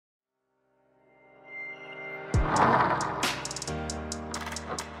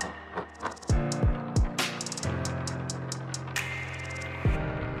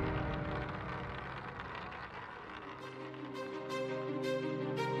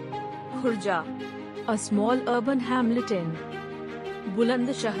Khurja, a small urban hamlet in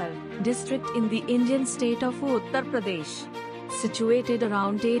Bulandshahr district in the Indian state of Uttar Pradesh. Situated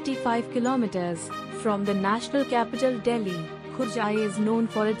around 85 kilometers from the national capital Delhi, Khurja is known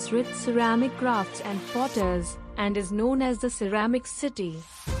for its rich ceramic crafts and potters, and is known as the Ceramic City.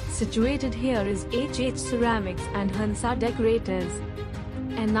 Situated here is H.H Ceramics Hansa Decorators,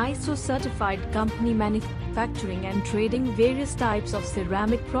 an ISO-certified company manufacturing and trading various types of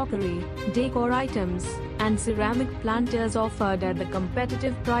ceramic crockery, decor items, and ceramic planters offered at the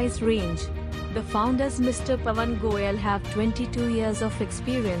competitive price range. The founders Mr. Pavan Goel have 22 years of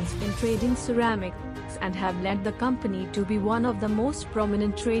experience in trading ceramics and have led the company to be one of the most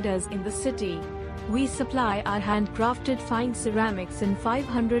prominent traders in the city. We supply our handcrafted fine ceramics in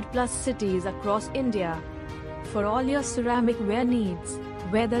 500 plus cities across India. For all your ceramic ware needs,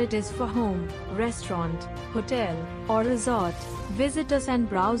 whether it is for home, restaurant, hotel, or resort, visit us and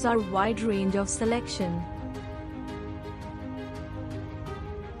browse our wide range of selection.